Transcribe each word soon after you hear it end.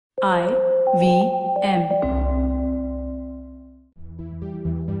IVM.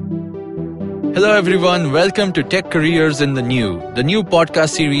 Hello everyone, welcome to Tech Careers in the new podcast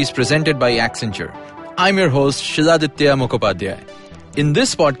series presented by Accenture. I'm your host Shiladitya Mukhopadhyay. In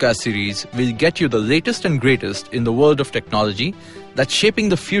this podcast series, we'll get you the latest and greatest in the world of technology that's shaping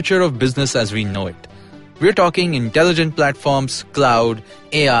the future of business as we know it. We're talking intelligent platforms, cloud,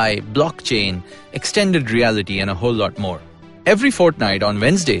 AI, blockchain, extended reality, and a whole lot more. Every fortnight on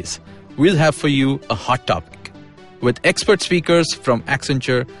Wednesdays, we'll have for you a hot topic with expert speakers from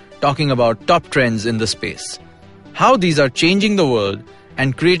Accenture talking about top trends in the space, how these are changing the world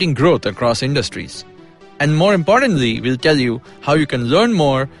and creating growth across industries. And more importantly, we'll tell you how you can learn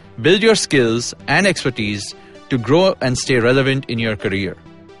more, build your skills and expertise to grow and stay relevant in your career.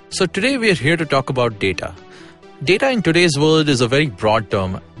 So today we're here to talk about data. Data in today's world is a very broad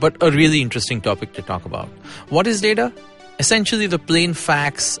term, but a really interesting topic to talk about. What is data? Essentially the plain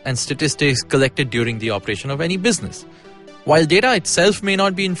facts and statistics collected during the operation of any business. While data itself may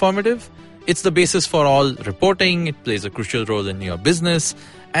not be informative, it's the basis for all reporting, it plays a crucial role in your business,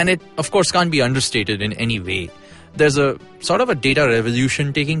 and it, of course, can't be understated in any way. There's a sort of a data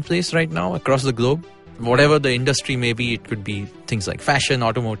revolution taking place right now across the globe. Whatever the industry may be, it could be things like fashion,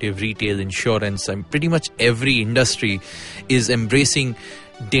 automotive, retail, insurance, and pretty much every industry is embracing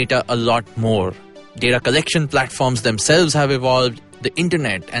data a lot more. Data collection platforms themselves have evolved. The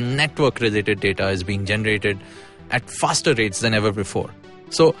internet and network-related data is being generated at faster rates than ever before.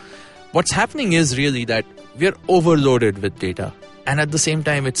 So what's happening is really that we're overloaded with data. And at the same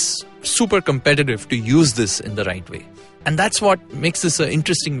time, it's super competitive to use this in the right way. And that's what makes this an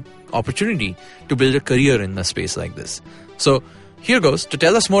interesting opportunity to build a career in a space like this. So here goes. To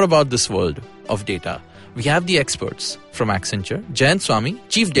tell us more about this world of data, we have the experts from Accenture, Jayant Swami,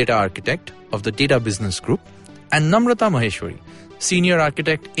 Chief Data Architect of the Data Business Group, and Namrata Maheshwari, Senior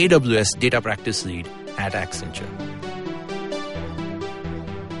Architect, AWS Data Practice Lead at Accenture.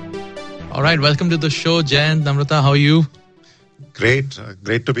 All right, welcome to the show, Jayant, Namrata. How are you? Great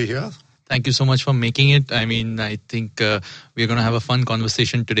to be here. Thank you so much for making it. I mean, I think we're going to have a fun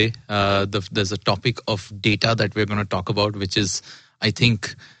conversation today. There's a topic of data that we're going to talk about, which is, I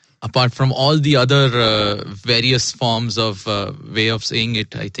think, apart from all the other various forms of way of saying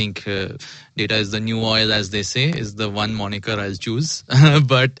it, I think data is the new oil, as they say, is the one moniker I'll choose.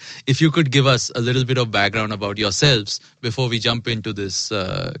 But if you could give us a little bit of background about yourselves before we jump into this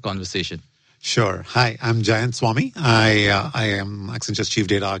conversation. Sure. Hi, I'm Jayant Swami. I am Accenture's Chief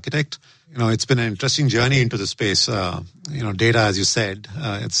Data Architect. It's been an interesting journey into the space. Data, as you said,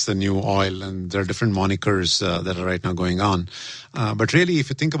 it's the new oil, and there are different monikers that are right now going on. But really, if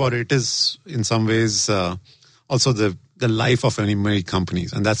you think about it, it is in some ways also the life of many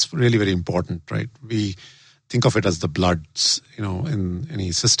companies, and that's really very important, right? We think of it as the bloods, in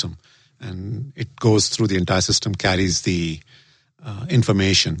any system, and it goes through the entire system, carries the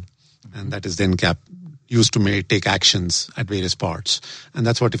information, and that is then used to take actions at various parts. And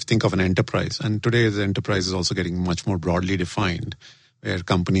that's what if you think of an enterprise. And today the enterprise is also getting much more broadly defined, where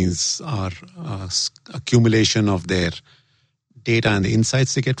companies are accumulation of their data and the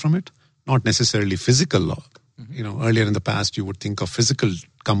insights they get from it, not necessarily physical log. Mm-hmm. Earlier in the past, you would think of physical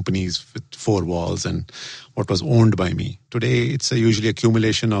companies with four walls and what was owned by me. Today, it's usually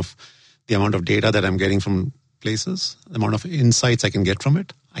accumulation of the amount of data that I'm getting from places, the amount of insights I can get from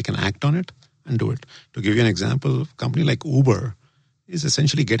it, I can act on it and do it. To give you an example, a company like Uber is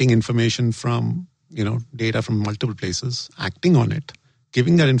essentially getting information from, data from multiple places, acting on it,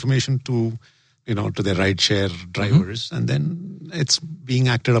 giving that information to their rideshare drivers, mm-hmm. and then it's being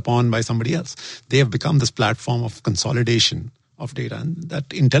acted upon by somebody else. They have become this platform of consolidation of data, and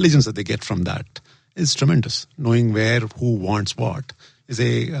that intelligence that they get from that is tremendous. Knowing where, who wants what is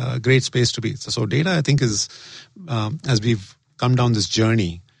a great space to be. So data, I think, is, as we've come down this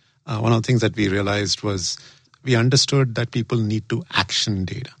journey, one of the things that we realized was we understood that people need to action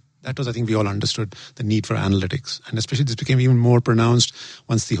data. That was, I think, we all understood the need for analytics. And especially this became even more pronounced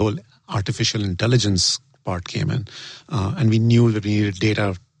once the whole artificial intelligence part came in. And we knew that we needed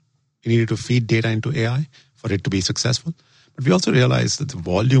data. We needed to feed data into AI for it to be successful. But we also realized that the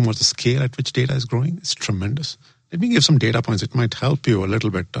volume or the scale at which data is growing is tremendous. Let me give some data points. It might help you a little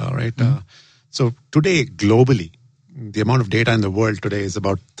bit, right? Mm-hmm. So today, globally, the amount of data in the world today is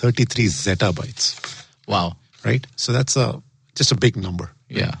about 33 zettabytes. Wow. Right? So that's just a big number.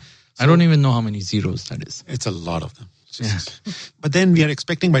 Yeah. So I don't even know how many zeros that is. It's a lot of them. But then we are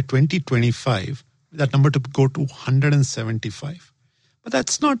expecting by 2025, that number to go to 175. But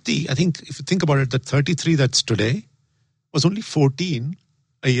that's not I think if you think about it, the 33 that's today was only 14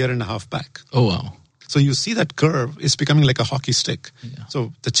 a year and a half back. Oh, wow. So you see that curve is becoming like a hockey stick. Yeah.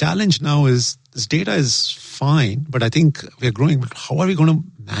 So the challenge now is this data is fine, but I think we're growing. But how are we going to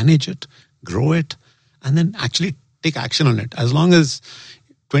manage it, grow it, and then actually take action on it? As long as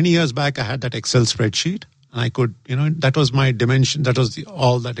 20 years back, I had that Excel spreadsheet and I could, that was my dimension. That was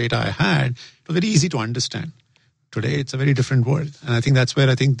all the data I had. It was very easy to understand. Today, it's a very different world. And I think that's where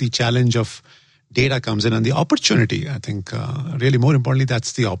I think the challenge of data comes in and the opportunity. I think really more importantly,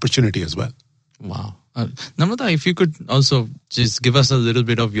 that's the opportunity as well. Wow. Namrata, if you could also just give us a little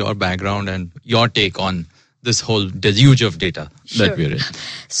bit of your background and your take on this whole deluge of data that we're in.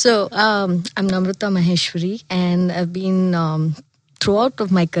 So I'm Namrata Maheshwari, and I've been throughout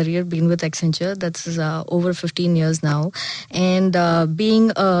of my career been with Accenture. That's over 15 years now. And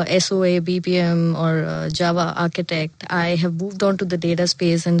being a SOA, BPM or Java architect, I have moved on to the data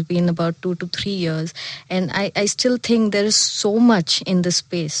space and been about 2 to 3 years. And I still think there is so much in this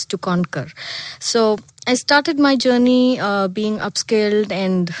space to conquer. So I started my journey being upskilled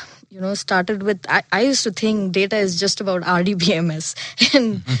and started with, I used to think data is just about RDBMS.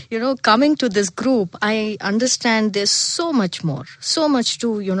 And, coming to this group, I understand there's so much more, so much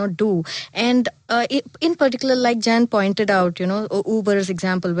to, do. And in particular, like Jan pointed out, Uber's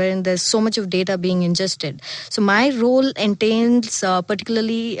example, wherein there's so much of data being ingested. So my role entails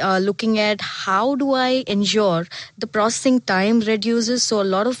particularly looking at how do I ensure the processing time reduces. So a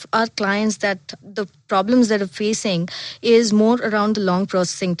lot of our clients that the problems that are facing is more around the long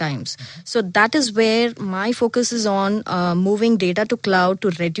processing times. So that is where my focus is on moving data to cloud to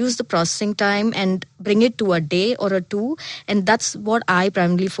reduce the processing time and bring it to a day or a two. And that's what I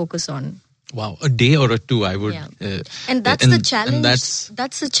primarily focus on. Wow, a day or a two, I would. Yeah. And that's the challenge.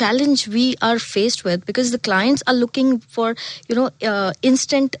 That's the challenge we are faced with, because the clients are looking for,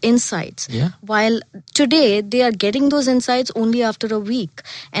 instant insights. Yeah. While today they are getting those insights only after a week,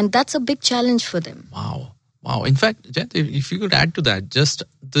 and that's a big challenge for them. Wow. In fact, Jen, if you could add to that, just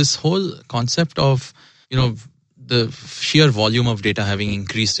this whole concept of, the sheer volume of data having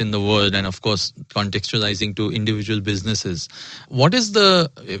increased in the world, and of course contextualizing to individual businesses. What is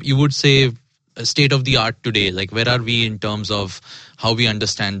you would say, state of the art today? Like, where are we in terms of how we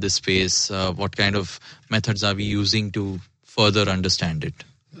understand this space? What kind of methods are we using to further understand it?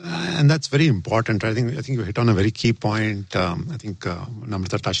 And that's very important. I think you hit on a very key point. I think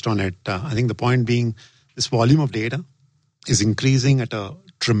Namrata touched on it. I think the point being, this volume of data is increasing at a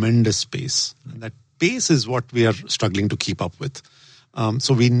tremendous pace. And that pace is what we are struggling to keep up with.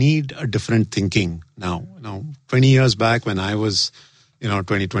 So we need a different thinking now. 20 years back when I was,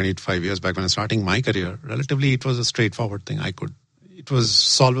 25 years back when I was starting my career, relatively it was a straightforward thing. It was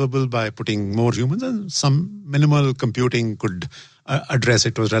solvable by putting more humans, and some minimal computing could address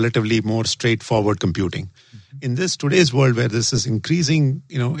it. It was relatively more straightforward computing. In this today's world where this is increasing,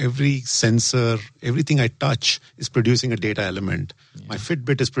 every sensor, everything I touch is producing a data element. Yeah. My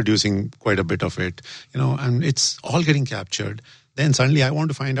Fitbit is producing quite a bit of it, and it's all getting captured. Then suddenly I want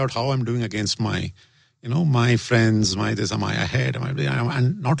to find out how I'm doing against my, my friends, am I ahead?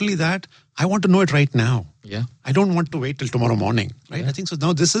 And not only that, I want to know it right now. Yeah. I don't want to wait till tomorrow morning, right? Yeah. I think so.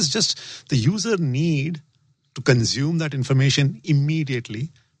 Now this is just the user need to consume that information immediately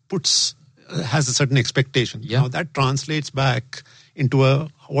has a certain expectation. Yeah. Now that translates back into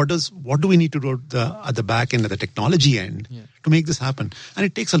what do we need to do at the back end, at the technology end, to make this happen? And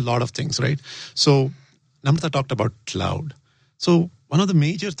it takes a lot of things, right? So Namrata talked about cloud. So one of the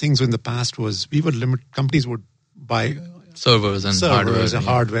major things in the past was companies would buy servers and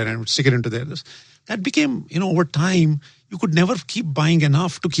hardware and would stick it into there. That became, over time, you could never keep buying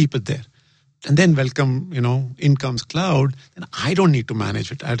enough to keep it there. And then in comes cloud, then I don't need to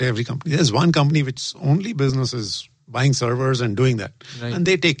manage it at every company. There's one company which only business is buying servers and doing that. Right. And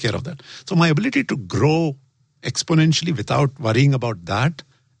they take care of that. So my ability to grow exponentially without worrying about that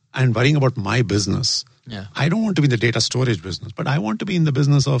and worrying about my business. Yeah. I don't want to be in the data storage business, but I want to be in the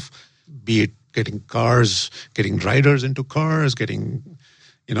business of, be it getting cars, getting riders into cars, getting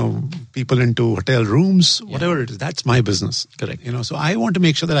people into hotel rooms, whatever it is, that's my business. Correct. So I want to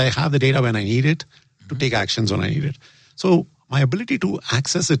make sure that I have the data when I need it to take actions when I need it. So my ability to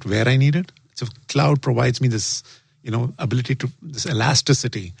access it where I need it. So cloud provides me this, ability to, this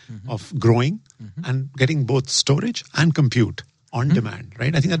elasticity of growing and getting both storage and compute on demand,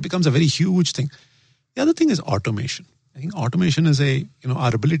 right? I think that becomes a very huge thing. The other thing is automation. I think automation is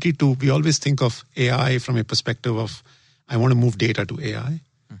our ability to, we always think of AI from a perspective of, I want to move data to AI.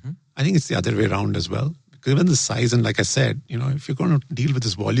 I think it's the other way around as well. Because given the size, and like I said, if you're going to deal with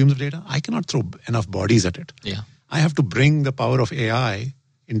this volumes of data, I cannot throw enough bodies at it. Yeah. I have to bring the power of AI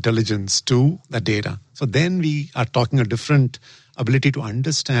intelligence to the data. So then we are talking a different ability to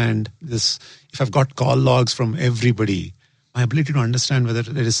understand this. If I've got call logs from everybody, my ability to understand whether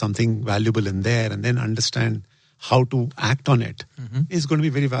there is something valuable in there and then understand how to act on it is going to be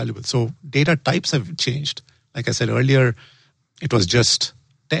very valuable. So data types have changed. Like I said earlier, it was just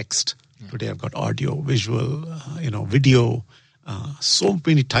text. Today I've got audio, visual, video, so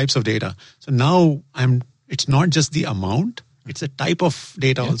many types of data. So now it's not just the amount, it's a type of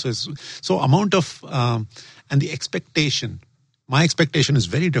data also. So amount of, and the expectation. My expectation is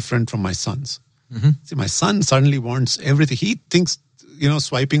very different from my son's. See, my son suddenly wants everything. He thinks,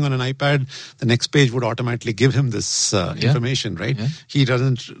 swiping on an iPad, the next page would automatically give him this information, right? Yeah. He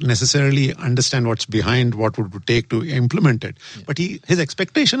doesn't necessarily understand what's behind what would take to implement it. Yeah. But his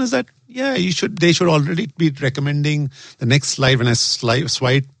expectation is that, they should already be recommending the next slide. When I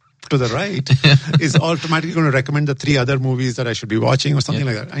swipe to the right, is automatically going to recommend the 3 other movies that I should be watching or something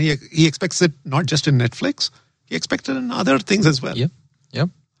like that. And he expects it not just in Netflix, he expects it in other things as well. Yep.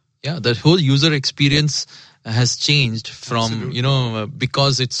 Yeah, the whole user experience has changed from,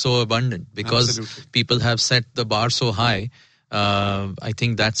 because it's so abundant, because people have set the bar so high. I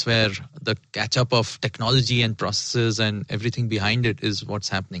think that's where the catch up of technology and processes and everything behind it is what's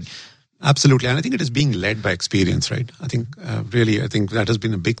happening. Absolutely. And I think it is being led by experience, right? I think that has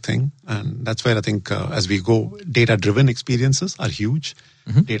been a big thing. And that's where I think as we go, data-driven experiences are huge.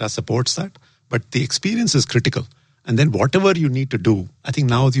 Data supports that. But the experience is critical. And then whatever you need to do, I think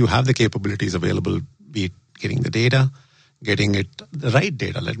now you have the capabilities available, be it getting the data, getting it the right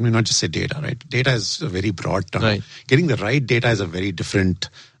data. Let me not just say data, right? Data is a very broad term. Right. Getting the right data is a very different...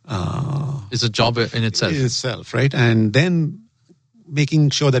 it's a job in itself. Right? And then making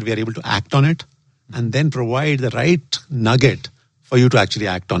sure that we are able to act on it and then provide the right nugget for you to actually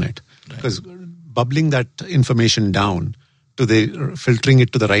act on it. Right. Because bubbling that information down to filtering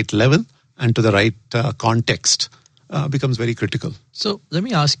it to the right level and to the right context becomes very critical. So let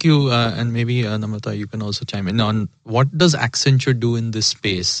me ask you, and maybe Namrata, you can also chime in on what does Accenture do in this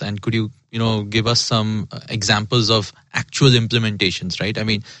space, and could you give us some examples of actual implementations, right? I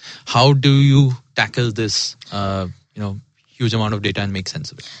mean, how do you tackle this, huge amount of data and make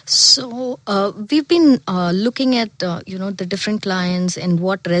sense of it? So we've been looking at the different clients, and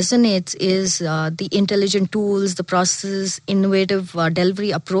what resonates is the intelligent tools, the processes, innovative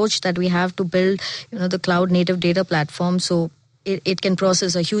delivery approach that we have to build the cloud native data platform. So it can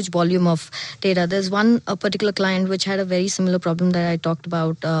process a huge volume of data. There's a particular client which had a very similar problem that I talked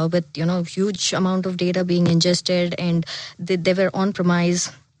about with huge amount of data being ingested, and they were on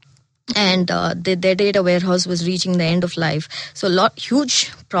premise. And their data warehouse was reaching the end of life. So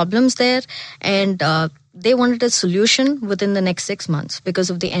huge problems there. And they wanted a solution within the next 6 months because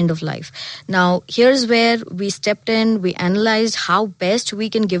of the end of life. Now, here's where we stepped in. We analyzed how best we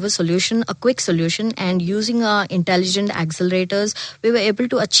can give a solution, a quick solution. And using our intelligent accelerators, we were able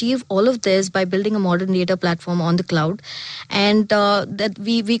to achieve all of this by building a modern data platform on the cloud. And that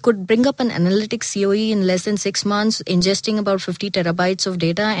we could bring up an analytics COE in less than 6 months, ingesting about 50 terabytes of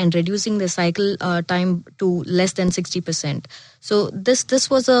data and reducing the cycle time to less than 60%. So this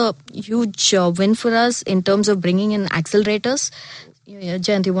was a huge win for us in terms of bringing in accelerators.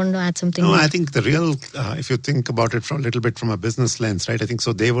 Jayant, you want to add something? No, I think the real, if you think about it from a little bit from a business lens, right? I think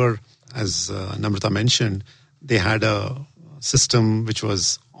so they were, as Namrata mentioned, they had a system which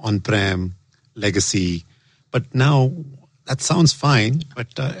was on-prem, legacy. But now that sounds fine, but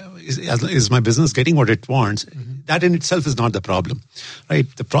is my business getting what it wants? That in itself is not the problem, right?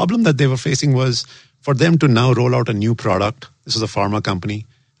 The problem that they were facing was for them to now roll out a new product. This was a pharma company,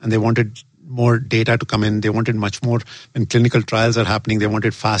 and they wanted more data to come in. They wanted much more. When clinical trials are happening, they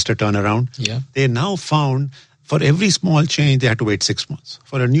wanted faster turnaround. Yeah. They now found for every small change, they had to wait 6 months.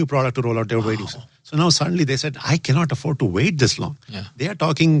 For a new product to roll out, they were waiting. So now suddenly they said, I cannot afford to wait this long. Yeah. They are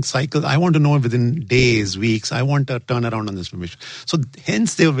talking cycles. I want to know within days, weeks. I want a turnaround on this information. So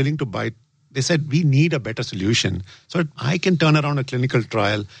hence they were willing to buy. They said, we need a better solution so that I can turn around a clinical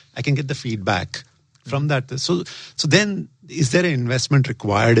trial. I can get the feedback from that. So then is there an investment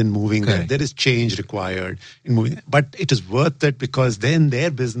required in moving there? There is change required in moving. But it is worth it because then their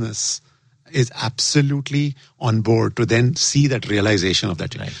business is absolutely on board to then see that realization of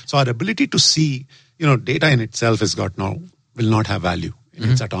that. Right. So our ability to see, data in itself will not have value in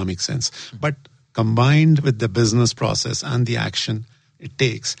its atomic sense. But combined with the business process and the action it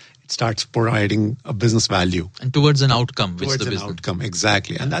takes, it starts providing a business value. And towards an outcome. Outcome,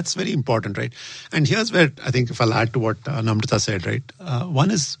 exactly. And that's very important, right? And here's where I think if I'll add to what Namrata said, right?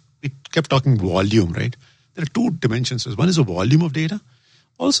 One is, we kept talking volume, right? There are two dimensions. One is the volume of data.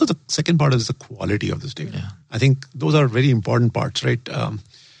 Also, the second part is the quality of this data. Yeah. I think those are very important parts, right?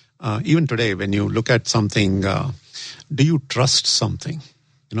 even today, when you look at something, do you trust something?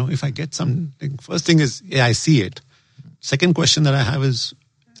 If I get something, first thing is, I see it. Second question that I have is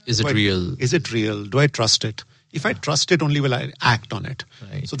it real? Is it real? Do I trust it? If I trust it, only will I act on it.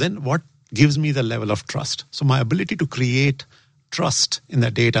 Right. So then what gives me the level of trust? So my ability to create trust in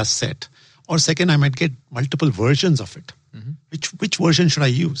the data set. Or second, I might get multiple versions of it. Mm-hmm. Which version should I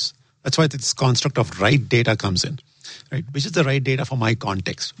use? That's why this construct of right data comes in. Right? Which is the right data for my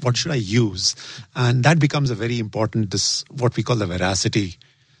context? What should I use? And that becomes a very important, what we call the veracity.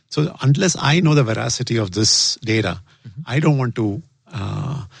 So unless I know the veracity of this data, I don't want to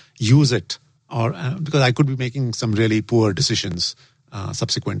use it, or because I could be making some really poor decisions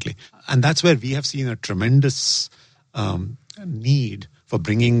subsequently. And that's where we have seen a tremendous need for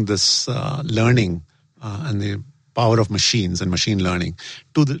bringing this learning and the power of machines and machine learning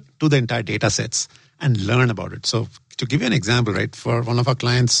to the entire data sets and learn about it. So to give you an example, right, for one of our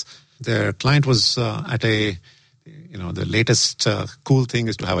clients, their client was at the latest cool thing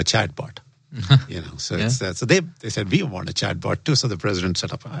is to have a chatbot. So they said, we want a chatbot too. So the president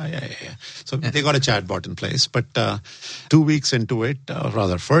set up, So they got a chatbot in place. But 2 weeks into it, or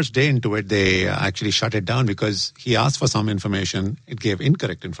rather first day into it, they actually shut it down because he asked for some information. It gave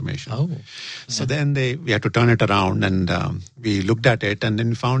incorrect information. Oh. So then we had to turn it around, and we looked at it, and then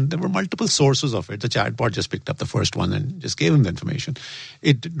we found there were multiple sources of it. The chatbot just picked up the first one and just gave him the information.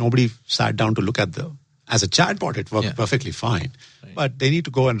 Nobody sat down to look at as a chatbot, it worked perfectly fine. Right. But they need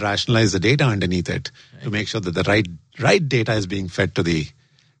to go and rationalize the data underneath it to make sure that the right data is being fed to the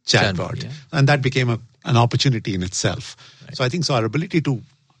chatbot. Yeah. And that became an opportunity in itself. Right. So I think our ability to,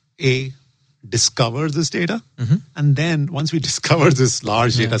 discover this data, and then once we discover this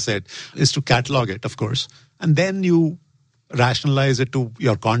large data set, is to catalog it, of course. And then you rationalize it to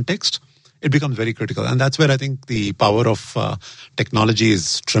your context. It becomes very critical. And that's where I think the power of technology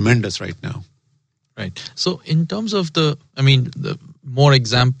is tremendous right now. Right. So in terms of the more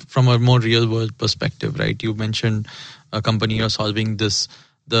from a more real world perspective, right? You mentioned a company you're solving this,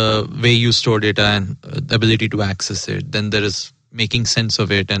 the way you store data and the ability to access it. Then there is making sense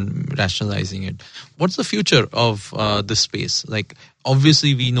of it and rationalizing it. What's the future of this space? Like,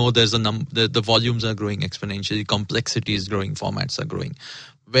 obviously we know there's the volumes are growing exponentially, complexity is growing, formats are growing.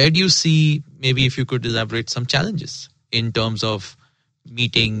 Where do you see, maybe if you could elaborate, some challenges in terms of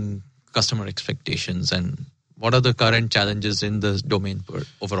meeting customer expectations, and what are the current challenges in the domain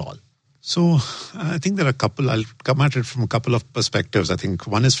overall? So I think there are I'll come at it from a couple of perspectives. I think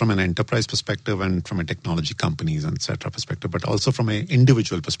one is from an enterprise perspective and from a technology companies and et cetera perspective, but also from an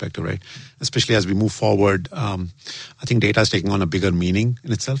individual perspective, right? Especially as we move forward, I think data is taking on a bigger meaning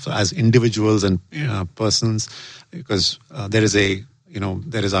in itself. So as individuals and persons, because there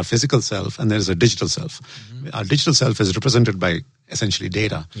is our physical self and there is a digital self. Mm-hmm. Our digital self is represented by essentially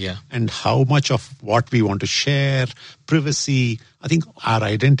data. Yeah. And how much of what we want to share, privacy, I think our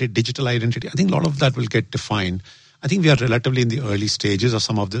identity, digital identity, I think a lot of that will get defined. I think we are relatively in the early stages of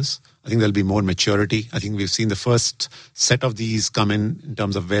some of this. I think there'll be more maturity. I think we've seen the first set of these come in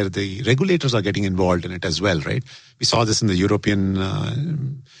terms of where the regulators are getting involved in it as well, right? We saw this in the European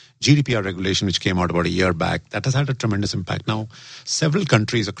GDPR regulation, which came out about a year back. That has had a tremendous impact. Now, several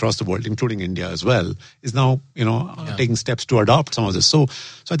countries across the world, including India as well, is now, taking steps to adopt some of this. So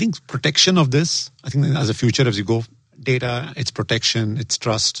I think protection of this, I think as a future, as you go, data, its protection, its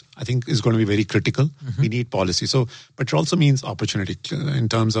trust, I think is going to be very critical. Mm-hmm. We need policy. But it also means opportunity in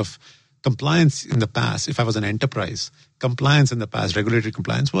terms of compliance in the past. If I was an enterprise, compliance in the past, regulatory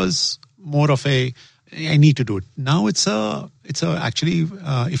compliance was more of I need to do it. Now it's actually,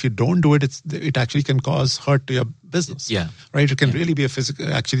 if you don't do it, it actually can cause hurt to your business. Yeah. Right. It can really be a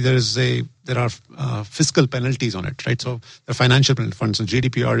physical, actually there are fiscal penalties on it, right? So the financial penalties, for instance,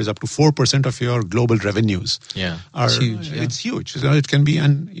 GDPR is up to 4% of your global revenues. Yeah. It's huge. Yeah. It's huge. So it can be,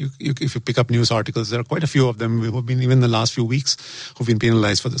 and if you pick up news articles, there are quite a few of them who have been, even in the last few weeks, who've been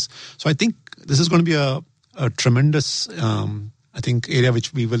penalized for this. So I think this is going to be a tremendous, I think, area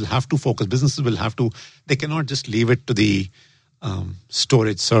which we will have to focus. Businesses will have to, they cannot just leave it to the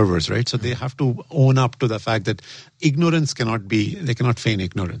storage servers, right? So they have to own up to the fact that ignorance they cannot feign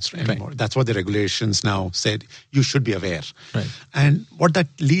ignorance anymore. Right. That's what the regulations now said. You should be aware. Right. And what that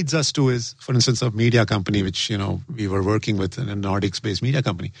leads us to is, for instance, a media company, which, we were working with, a Nordics-based media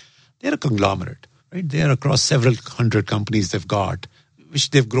company. They're a conglomerate, right? They are across several hundred companies they've got, which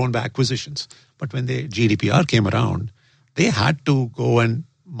they've grown by acquisitions. But when the GDPR came around, they had to go and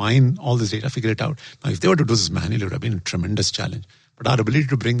mine all this data, figure it out. Now, if they were to do this manually, it would have been a tremendous challenge. But our ability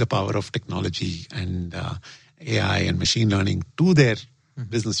to bring the power of technology and AI and machine learning to their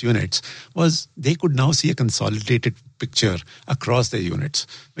business units was they could now see a consolidated picture across their units,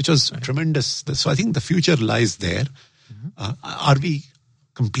 which was tremendous. So I think the future lies there. Are we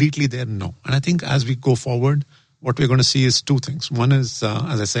completely there? No. And I think as we go forward, what we're going to see is two things. One is,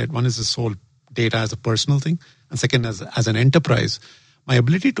 as I said, one is this whole data as a personal thing. And second, as an enterprise, my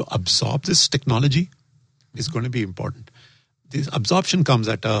ability to absorb this technology is going to be important. This absorption comes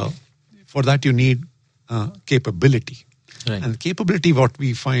for that you need capability. Right. And capability, what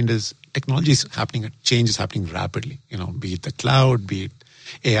we find is technology is happening, change is happening rapidly. Be it the cloud, be it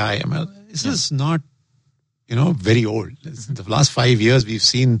AI, ML. This is not, very old. In the last 5 years, we've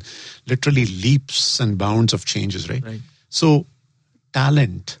seen literally leaps and bounds of changes, right? So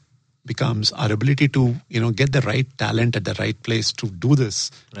talent becomes our ability to, get the right talent at the right place to do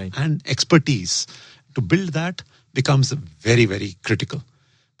this. Right. And expertise to build that becomes very, very critical.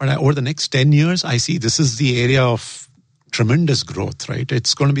 But over the next 10 years, I see this is the area of tremendous growth, right?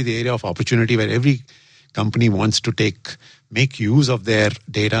 It's going to be the area of opportunity where every company wants to make use of their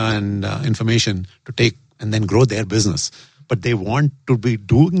data and information to and then grow their business. But they want to be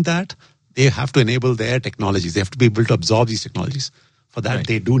doing that. They have to enable their technologies. They have to be able to absorb these technologies. For that,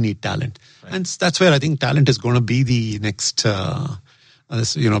 they do need talent. Right. And that's where I think talent is going to be the next,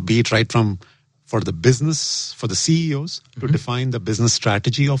 be it right from for the business, for the CEOs to define the business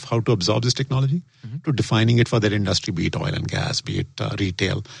strategy of how to absorb this technology, to defining it for their industry, be it oil and gas, be it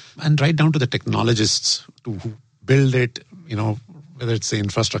retail, and right down to the technologists who build it, whether it's the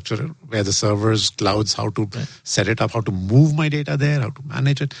infrastructure, where the servers, clouds, how to set it up, how to move my data there, how to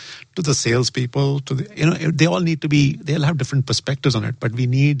manage it, to the salespeople, they all need to they'll have different perspectives on it, but we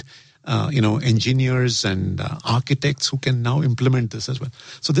need engineers and architects who can now implement this as well.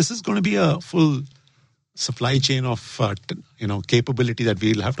 So this is going to be a full supply chain of, capability that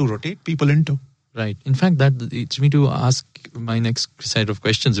we'll have to rotate people into. Right. In fact, that leads me to ask my next set of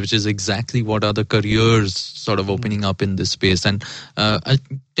questions, which is exactly what are the careers sort of opening up in this space. And I'll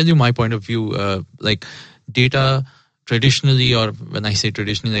tell you my point of view, like data traditionally, or when I say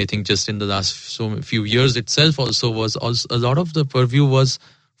traditionally, I think just in the last few years itself also was a lot of the purview was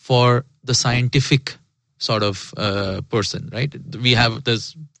for the scientific sort of person, right?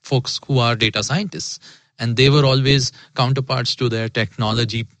 There's folks who are data scientists, and they were always counterparts to their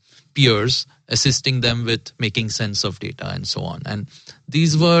technology peers, assisting them with making sense of data and so on. And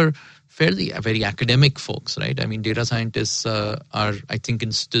these were very academic folks, right? I mean, data scientists are, I think,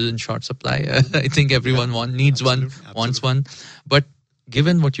 still in short supply. I think everyone wants one. But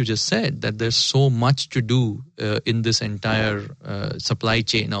given what you just said, that there's so much to do in this entire supply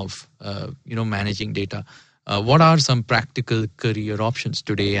chain of, managing data, what are some practical career options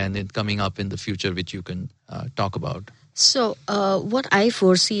today and coming up in the future, which you can talk about? So what I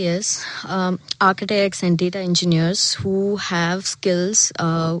foresee is architects and data engineers who have skills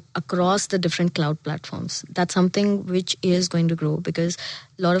across the different cloud platforms. That's something which is going to grow because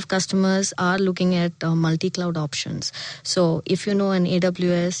a lot of customers are looking at multi-cloud options. So if you know an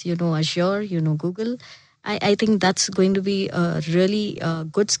AWS, you know Azure, you know Google, I think that's going to be a really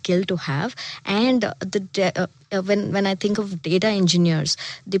good skill to have. And when I think of data engineers,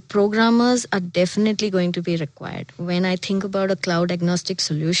 the programmers are definitely going to be required. When I think about a cloud agnostic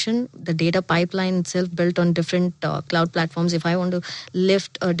solution, the data pipeline itself built on different cloud platforms, if I want to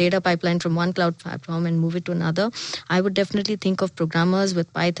lift a data pipeline from one cloud platform and move it to another, I would definitely think of programmers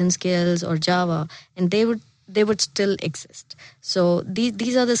with Python skills or Java, and they would still exist. So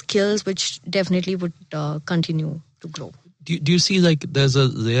these are the skills which definitely would continue to grow. Do you see like there's a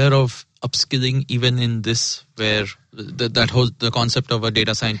layer of upskilling even in this where the concept of a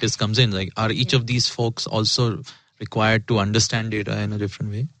data scientist comes in? Like, are each of these folks also required to understand data in a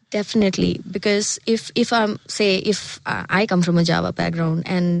different way? Definitely, because if I come from a Java background,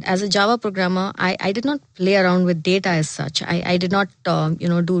 and as a Java programmer, I did not play around with data as such. I did not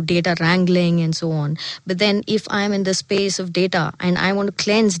do data wrangling and so on. But then if I'm in the space of data and I want to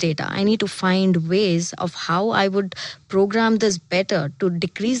cleanse data, I need to find ways of how I would program this better to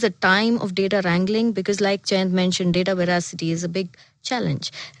decrease the time of data wrangling, because like Jayant mentioned, data veracity is a big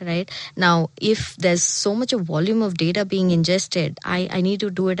challenge, right? Now, if there's so much of volume of data being ingested, I need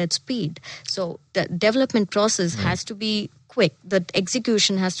to do it at speed. So the development process has to be quick. The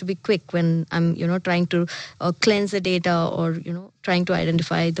execution has to be quick when I'm, trying to cleanse the data or, trying to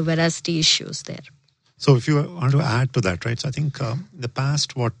identify the veracity issues there. So if you want to add to that, right? So I think in the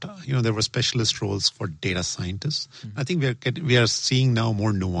past, there were specialist roles for data scientists. I think we are seeing now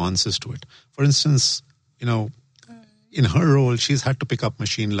more nuances to it. For instance, in her role, she's had to pick up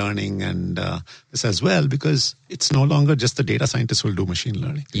machine learning and this as well, because it's no longer just the data scientists who will do machine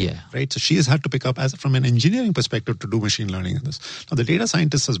learning. Yeah. Right. So she has had to pick up, as from an engineering perspective, to do machine learning in this. Now the data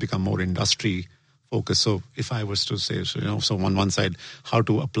scientist has become more industry focused. So if I was to say, so on one side, how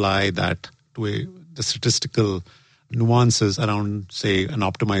to apply that to the statistical nuances around, say, an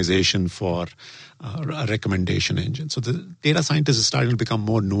optimization for a recommendation engine. So the data scientist is starting to become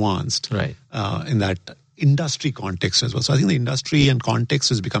more nuanced, right, in that industry context as well. So I think the industry and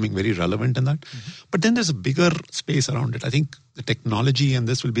context is becoming very relevant in that. Mm-hmm. But then there's a bigger space around it. I think the technology and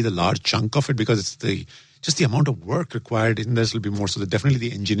this will be the large chunk of it, because it's just the amount of work required in this will be more. So definitely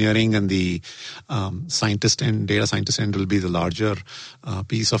the engineering and the scientist and data scientist end will be the larger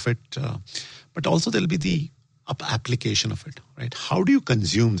piece of it. But also there'll be the application of it, right? How do you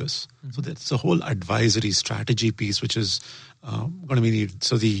consume this? Mm-hmm. So that's the whole advisory strategy piece, which is going to be needed.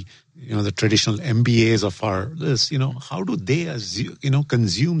 So the traditional MBAs of our list, how do they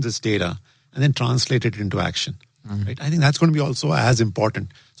consume this data and then translate it into action, right? I think that's going to be also as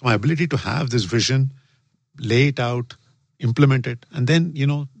important. So my ability to have this vision, lay it out, implement it, and then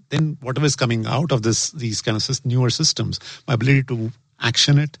then whatever is coming out of these kind of newer systems, my ability to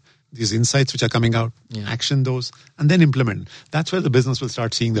action it, these insights which are coming out, action those, and then implement. That's where the business will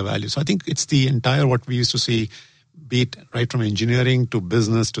start seeing the value. So I think it's the entire, what we used to see, be it right from engineering to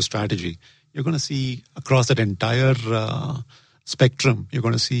business to strategy. You're going to see across that entire spectrum, you're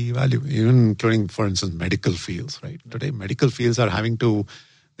going to see value, even including, for instance, medical fields, right? Today, medical fields are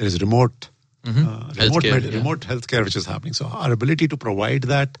there is remote healthcare which is happening. So our ability to provide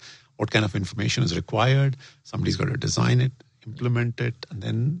that, what kind of information is required, somebody's got to design it, implement it, and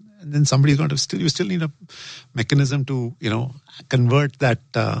then somebody's going to you still need a mechanism to convert that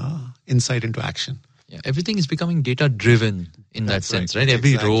insight into action. Yeah, everything is becoming data driven in that sense, right?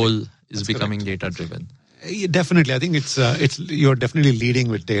 Every role is becoming data driven. Yeah, definitely, I think it's you're definitely leading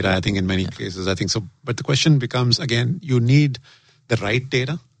with data. I think in many cases, I think so. But the question becomes again, you need the right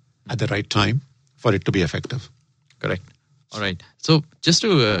data at the right time for it to be effective. Correct. All right. So just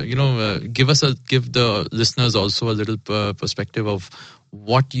to give the listeners also a little perspective of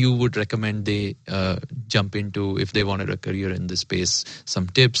what you would recommend they jump into if they wanted a career in this space. Some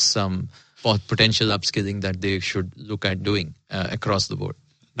tips, some potential upskilling that they should look at doing across the board.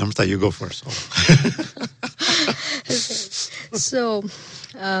 Namrata, you go first. So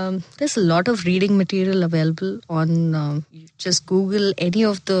there's a lot of reading material available on. Just Google any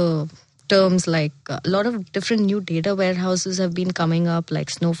of the terms, like a lot of different new data warehouses have been coming up, like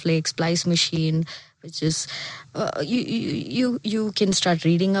Snowflake, Splice Machine, which is you can start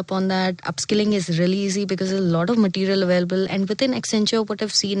reading up on that. Upskilling is really easy because there's a lot of material available, and within Accenture, what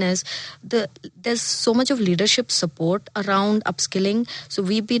I've seen is there's so much of leadership support around upskilling. So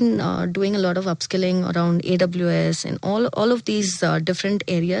we've been doing a lot of upskilling around AWS and all of these different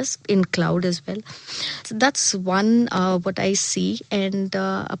areas in cloud as well. So that's one what I see, and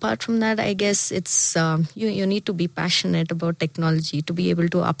apart from that, I guess it's you need to be passionate about technology to be able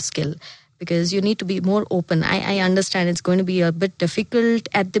to upskill, because you need to be more open. I understand it's going to be a bit difficult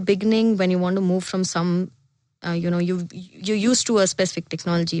at the beginning when you want to move from some, you're used to a specific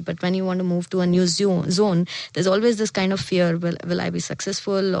technology, but when you want to move to a new zone, there's always this kind of fear, will I be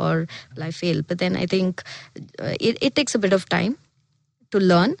successful or will I fail? But then I think it takes a bit of time to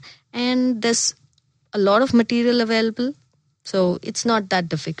learn, and there's a lot of material available, so it's not that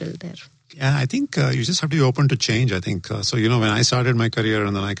difficult there. Yeah, I think you just have to be open to change, I think. So, when I started my career,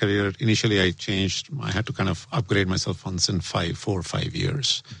 initially I changed. I had to kind of upgrade myself once in 4 or 5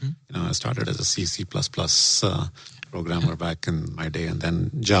 years. Mm-hmm. I started as a C++ programmer back in my day, and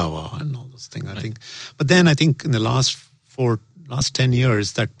then Java and all those things, I think. But then I think in the last 10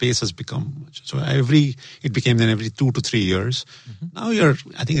 years, that pace has become, so it became then every 2 to 3 years. Mm-hmm. Now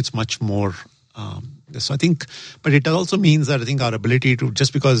I think it's much more. So I think, but it also means that I think our ability to,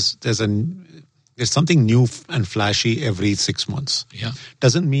 just because there's something new and flashy every 6 months,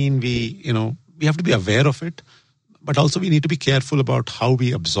 doesn't mean we have to be aware of it, but also we need to be careful about how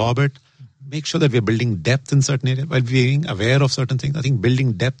we absorb it. Make sure that we're building depth in certain areas while being aware of certain things. I think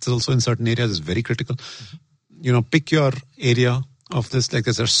building depth also in certain areas is very critical. Mm-hmm. Pick your area of this, like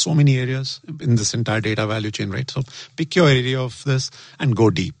there's so many areas in this entire data value chain, right? So pick your area of this and go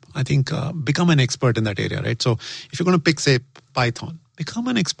deep. I think become an expert in that area, right? So if you're going to pick, say, Python, become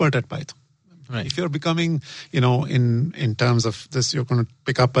an expert at Python. Right. If you're becoming, in terms of this, you're going to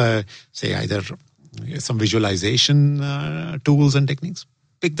pick up, say, either some visualization tools and techniques.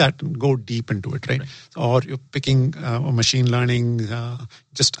 pick that and go deep into it, right? Or you're picking machine learning,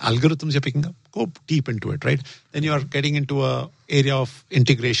 just algorithms you're picking up, go deep into it, right? Then you're getting into a area of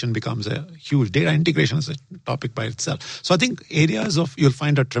integration becomes a huge. Data integration is a topic by itself. So I think you'll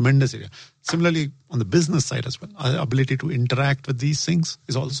find a tremendous area. Similarly, on the business side as well, our ability to interact with these things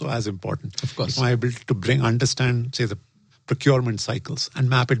is also as important. Of course. My ability to understand, say, the procurement cycles and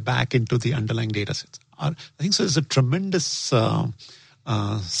map it back into the underlying data sets. I think so. It's a tremendous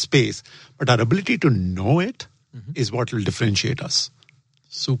space, but our ability to know it is what will differentiate us.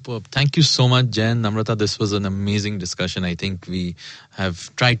 Superb. Thank you so much, Jay and Namrata. This was an amazing discussion. I think we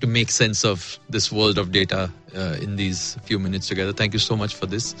have tried to make sense of this world of data in these few minutes together. Thank you so much for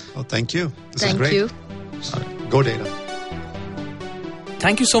this. Oh, thank you. This Thank is great. you. Go data.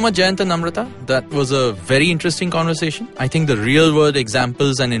 Thank you so much, Jayant and Namrata. That was a very interesting conversation. I think the real-world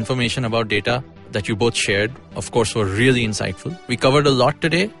examples and information about data that you both shared, of course, were really insightful. We covered a lot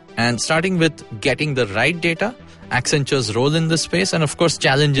today, and starting with getting the right data, Accenture's role in this space, and of course,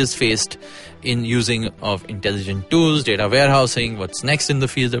 challenges faced in using of intelligent tools, data warehousing, what's next in the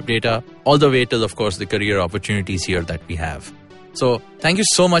field of data, all the way till, of course, the career opportunities here that we have. So thank you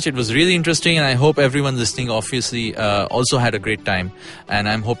so much. It was really interesting, and I hope everyone listening obviously also had a great time. And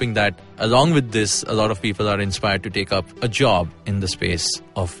I'm hoping that along with this, a lot of people are inspired to take up a job in the space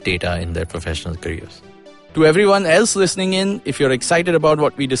of data in their professional careers. To everyone else listening in, if you're excited about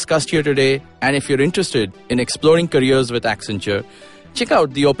what we discussed here today, and if you're interested in exploring careers with Accenture, check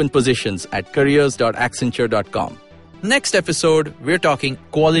out the open positions at careers.accenture.com. Next episode, we're talking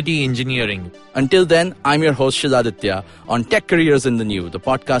quality engineering. Until then, I'm your host Shiladitya on Tech Careers in the New, the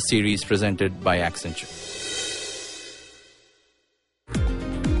podcast series presented by Accenture.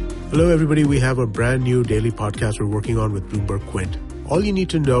 Hello, everybody. We have a brand new daily podcast we're working on with Bloomberg Quint. All you need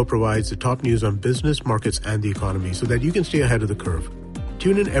to know provides the top news on business, markets, and the economy so that you can stay ahead of the curve.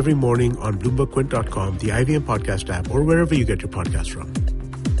 Tune in every morning on BloombergQuint.com, the IBM podcast app, or wherever you get your podcasts from.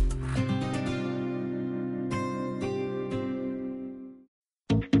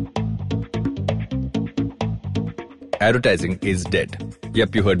 Advertising is dead.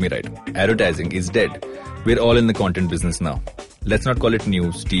 Yep, you heard me right. Advertising is dead. We're all in the content business now. Let's not call it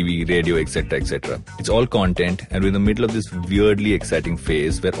news, TV, radio, etc., etc. It's all content, and we're in the middle of this weirdly exciting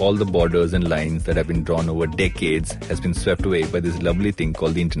phase where all the borders and lines that have been drawn over decades has been swept away by this lovely thing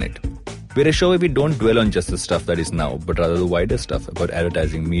called the internet. We're a show where we don't dwell on just the stuff that is now, but rather the wider stuff about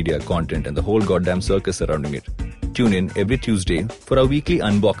advertising, media, content, and the whole goddamn circus surrounding it. Tune in every Tuesday for our weekly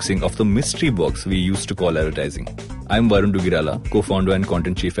unboxing of the mystery box we used to call advertising. I'm Varun Dugirala, co-founder and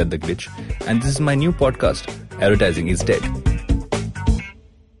content chief at The Glitch, and this is my new podcast, Advertising is Dead.